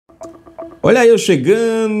Olha aí eu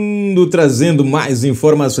chegando, trazendo mais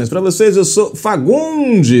informações para vocês. Eu sou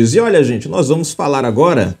Fagundes e olha, gente, nós vamos falar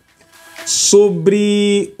agora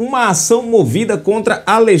sobre uma ação movida contra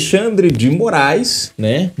Alexandre de Moraes,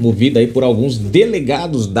 né? Movida aí por alguns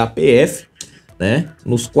delegados da PF, né?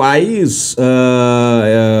 Nos quais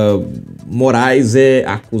Moraes é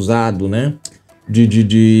acusado, né?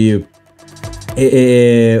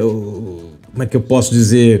 Como é que eu posso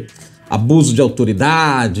dizer? Abuso de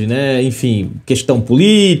autoridade, né? Enfim, questão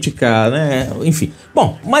política, né? Enfim.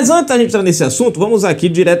 Bom, mas antes da gente entrar nesse assunto, vamos aqui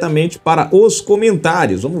diretamente para os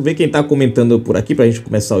comentários. Vamos ver quem está comentando por aqui para a gente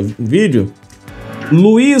começar o vídeo.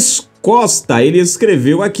 Luiz Costa, ele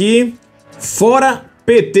escreveu aqui: fora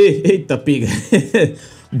PT. Eita, piga.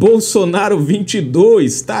 Bolsonaro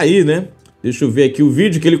 22, tá aí, né? Deixa eu ver aqui o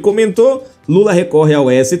vídeo que ele comentou. Lula recorre ao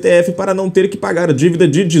STF para não ter que pagar dívida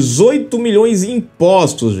de 18 milhões em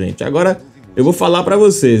impostos, gente. Agora eu vou falar para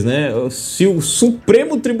vocês, né? Se o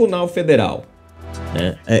Supremo Tribunal Federal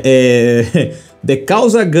de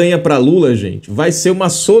causa ganha para Lula, gente, vai ser uma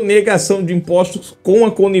sonegação de impostos com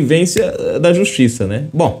a conivência da justiça, né?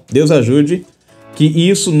 Bom, Deus ajude que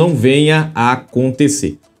isso não venha a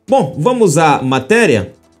acontecer. Bom, vamos à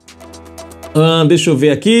matéria. Deixa eu ver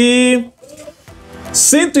aqui.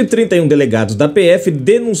 131 delegados da PF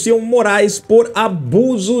denunciam Morais por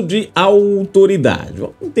abuso de autoridade.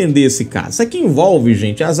 Vamos entender esse caso. Isso aqui envolve,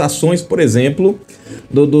 gente, as ações, por exemplo,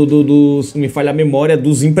 se me falha a memória,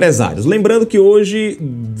 dos empresários. Lembrando que hoje,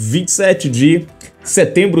 27 de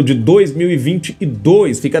setembro de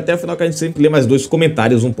 2022, fica até o final que a gente sempre lê mais dois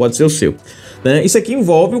comentários, um pode ser o seu, né? Isso aqui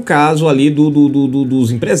envolve o caso ali dos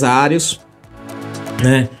empresários,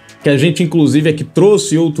 né? Que a gente, inclusive, aqui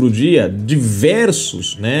trouxe outro dia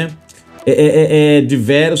diversas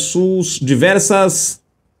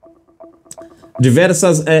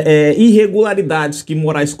irregularidades que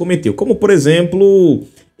Morais cometeu. Como, por exemplo,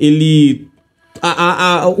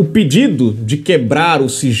 o pedido de quebrar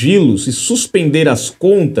os sigilos e suspender as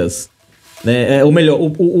contas, né? Ou melhor,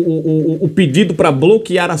 o pedido para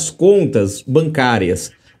bloquear as contas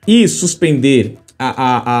bancárias e suspender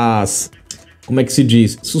como é que se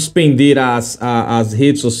diz? Suspender as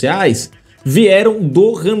redes sociais, vieram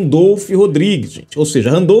do Randolph Rodrigues, gente. Ou seja,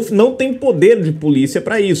 Randolph não tem poder de polícia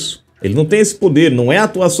para isso. Ele não tem esse poder, não é a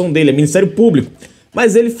atuação dele, é Ministério Público.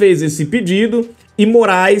 Mas ele fez esse pedido e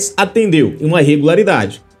Morais atendeu, uma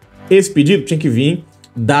irregularidade. Esse pedido tinha que vir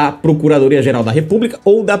da Procuradoria-Geral da República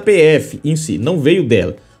ou da PF em si, não veio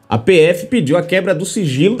dela. A PF pediu a quebra do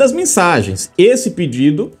sigilo das mensagens. Esse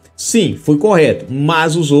pedido, sim, foi correto,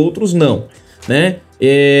 mas os outros não. Né?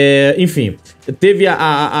 Enfim, teve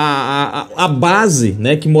a base,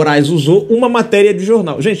 né, que Morais usou, uma matéria de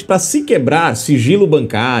jornal. Gente, para se quebrar sigilo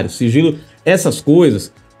bancário, sigilo, essas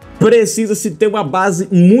coisas, precisa-se ter uma base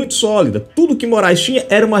muito sólida. Tudo que Morais tinha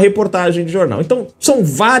era uma reportagem de jornal. Então, são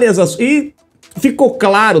várias... E ficou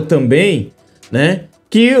claro também, né,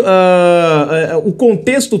 que o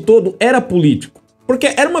contexto todo era político. Porque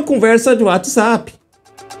era uma conversa de WhatsApp.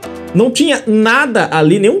 Não tinha nada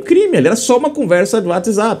ali, nenhum crime, ali era só uma conversa de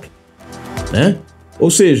WhatsApp, né? Ou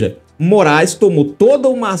seja, Morais tomou toda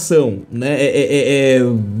uma ação, né,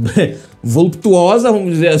 voluptuosa,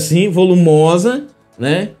 vamos dizer assim, volumosa,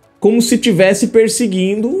 né? Como se estivesse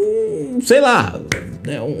perseguindo, sei lá,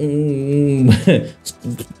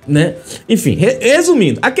 né? Enfim,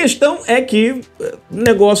 resumindo, a questão é que o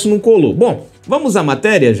negócio não colou. Bom, vamos à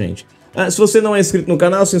matéria, gente. Se você não é inscrito no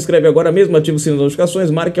canal, se inscreve agora mesmo, ativa o sininho das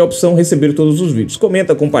notificações, marque a opção receber todos os vídeos.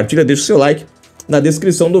 Comenta, compartilha, deixa o seu like. Na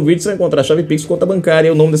descrição do vídeo você vai encontrar a chave Pix, conta bancária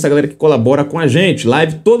e o nome dessa galera que colabora com a gente.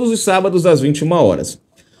 Live todos os sábados às 21 horas.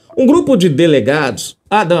 Um grupo de delegados...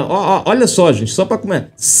 olha só, gente, só para comer.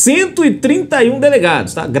 131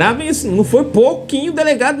 delegados, tá? Gravem isso, não foi pouquinho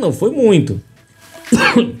delegado, não, foi muito.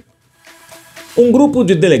 Um grupo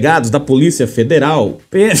de delegados da Polícia Federal...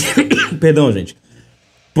 Perdão, gente.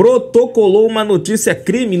 Protocolou uma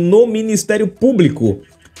notícia-crime no Ministério Público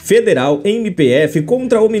Federal, MPF,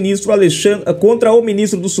 contra o ministro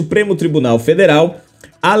do Supremo Tribunal Federal,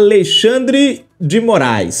 Alexandre de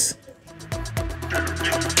Moraes.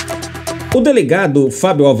 O delegado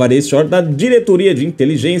Fábio Alvarez Shor, da Diretoria de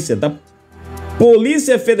Inteligência da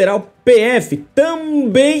Polícia Federal, PF,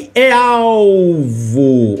 também é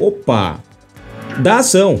alvo, da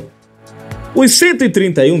ação. Os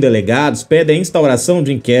 131 delegados pedem a instauração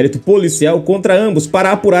de inquérito policial contra ambos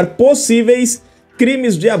para apurar possíveis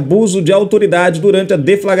crimes de abuso de autoridade durante a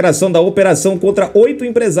deflagração da operação contra 8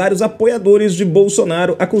 empresários apoiadores de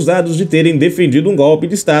Bolsonaro acusados de terem defendido um golpe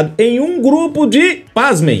de Estado em um grupo de,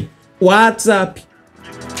 pasmem, WhatsApp.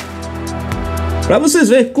 Pra vocês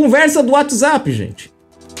verem, conversa do WhatsApp, gente.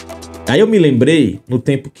 Aí eu me lembrei, no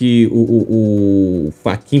tempo que o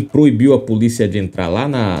Fachin proibiu a polícia de entrar lá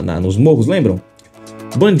nos morros, lembram?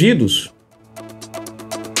 Bandidos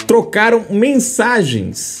trocaram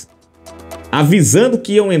mensagens avisando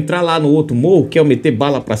que iam entrar lá no outro morro, que iam meter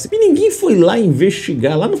bala pra cima. E ninguém foi lá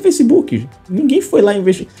investigar, lá no Facebook. Ninguém foi lá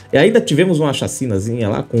investigar. E ainda tivemos uma chacinazinha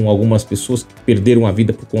lá com algumas pessoas que perderam a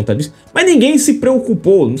vida por conta disso. Mas ninguém se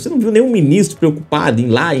preocupou. Você não viu nenhum ministro preocupado em ir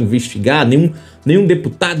lá investigar, nenhum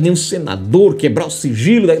deputado, nenhum senador quebrar o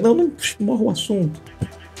sigilo. Não morre o assunto.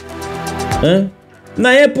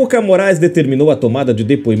 Na época, Morais determinou a tomada de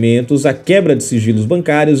depoimentos, a quebra de sigilos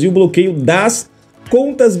bancários e o bloqueio das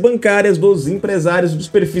contas bancárias dos empresários e dos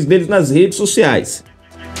perfis deles nas redes sociais.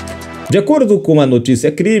 De acordo com a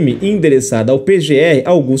notícia-crime endereçada ao PGR,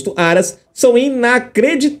 Augusto Aras, são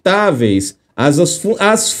inacreditáveis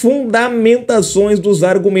as fundamentações dos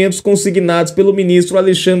argumentos consignados pelo ministro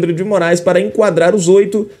Alexandre de Moraes para enquadrar os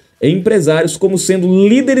 8 empresários como sendo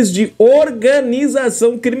líderes de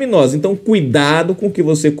organização criminosa. Então, cuidado com o que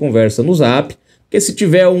você conversa no Zap, porque se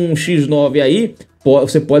tiver um X9 aí,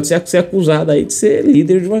 você pode ser acusado aí de ser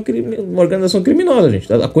líder de uma organização criminosa,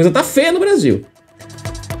 gente. A coisa tá feia no Brasil.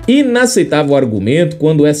 Inaceitável argumento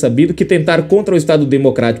quando é sabido que tentar contra o Estado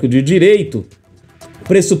Democrático de Direito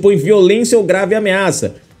pressupõe violência ou grave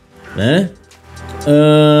ameaça, né?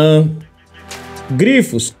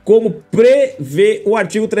 Grifos, como prevê o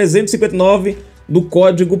artigo 359 do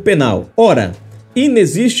Código Penal. Ora,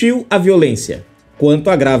 inexistiu a violência. Quanto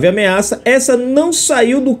à grave ameaça, essa não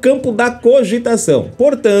saiu do campo da cogitação.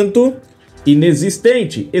 Portanto,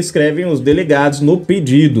 inexistente, escrevem os delegados no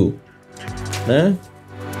pedido. Né?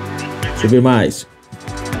 Deixa eu ver mais.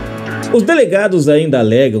 Os delegados ainda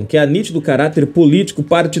alegam que há nítido caráter político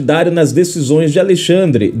partidário nas decisões de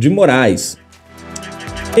Alexandre de Moraes.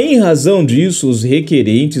 Em razão disso, os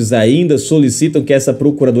requerentes ainda solicitam que essa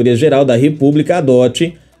Procuradoria-Geral da República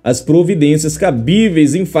adote as providências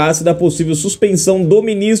cabíveis em face da possível suspensão do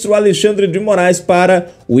ministro Alexandre de Moraes para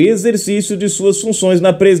o exercício de suas funções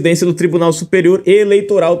na presidência do Tribunal Superior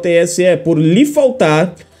Eleitoral TSE, por lhe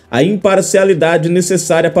faltar a imparcialidade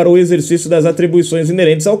necessária para o exercício das atribuições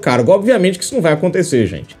inerentes ao cargo. Obviamente que isso não vai acontecer,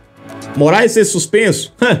 gente. Moraes ser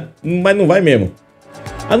suspenso? Mas não vai mesmo.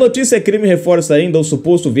 A notícia-crime reforça ainda o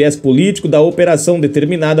suposto viés político da operação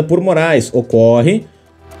determinada por Moraes. Ocorre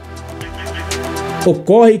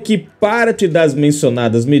que parte das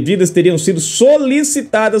mencionadas medidas teriam sido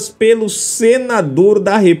solicitadas pelo senador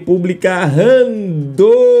da República Randolph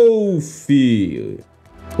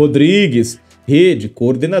Rodrigues Rede,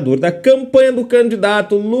 coordenador da campanha do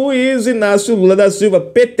candidato Luiz Inácio Lula da Silva,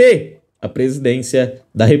 PT, à presidência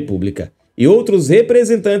da República, e outros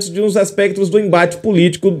representantes de uns aspectos do embate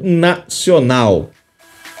político nacional.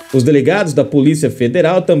 Os delegados da Polícia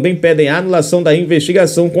Federal também pedem a anulação da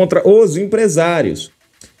investigação contra os empresários.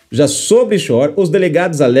 Já sobre Shor, os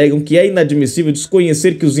delegados alegam que é inadmissível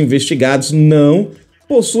desconhecer que os investigados não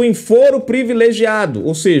possuem foro privilegiado,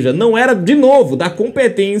 ou seja, não era, de novo, da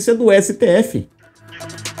competência do STF.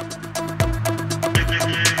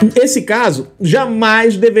 Esse caso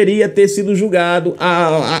jamais deveria ter sido julgado,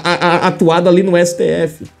 atuado ali no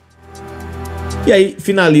STF. E aí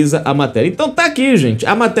finaliza a matéria. Então tá aqui, gente,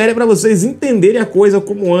 a matéria para vocês entenderem a coisa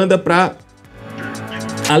como anda para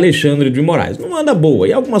Alexandre de Moraes. Não anda boa,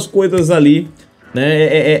 e algumas coisas ali,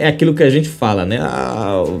 né, é aquilo que a gente fala, né?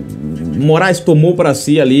 Moraes tomou para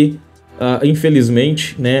si ali,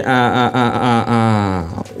 infelizmente, né,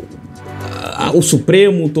 o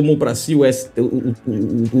Supremo tomou para si o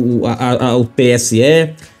TSE,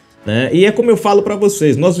 né? E é como eu falo para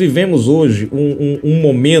vocês, nós vivemos hoje um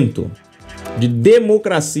momento de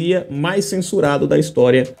democracia mais censurado da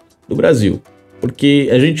história do Brasil, porque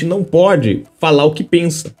a gente não pode falar o que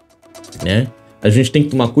pensa, né? A gente tem que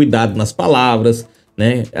tomar cuidado nas palavras,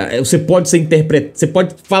 né? Você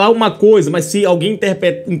pode falar uma coisa, mas se alguém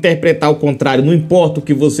interpretar o contrário, não importa o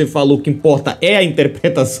que você falou, o que importa é a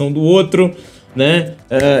interpretação do outro, né?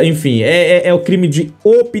 Enfim, é o crime de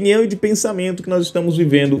opinião e de pensamento que nós estamos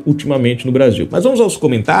vivendo ultimamente no Brasil. Mas vamos aos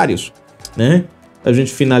comentários, né? A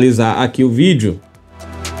gente finalizar aqui o vídeo,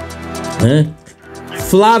 né?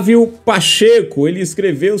 Flávio Pacheco, ele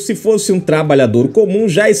escreveu: se fosse um trabalhador comum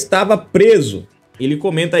já estava preso. Ele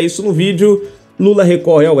comenta isso no vídeo: Lula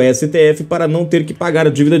recorre ao STF para não ter que pagar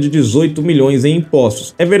a dívida de 18 milhões em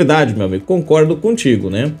impostos. É verdade, meu amigo, concordo contigo,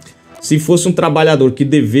 né? Se fosse um trabalhador que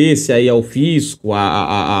devesse aí ao fisco,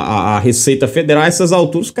 a Receita Federal, a essas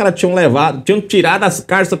alturas os caras tinham tirado as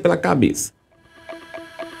carças pela cabeça.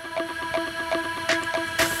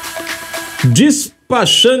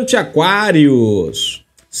 Despachante Aquários.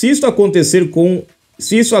 Se isso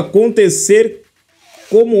acontecer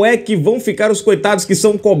como é que vão ficar os coitados que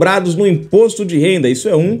são cobrados no imposto de renda? Isso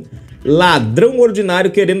é um ladrão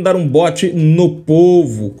ordinário querendo dar um bote no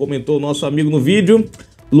povo, comentou o nosso amigo no vídeo.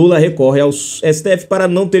 Lula recorre ao STF para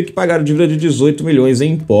não ter que pagar dívida de 18 milhões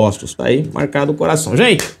em impostos. Tá aí, marcado o coração.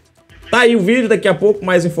 Gente, tá aí o vídeo, daqui a pouco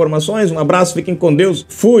mais informações. Um abraço, fiquem com Deus.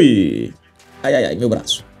 Fui! Ai, ai, ai, meu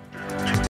braço.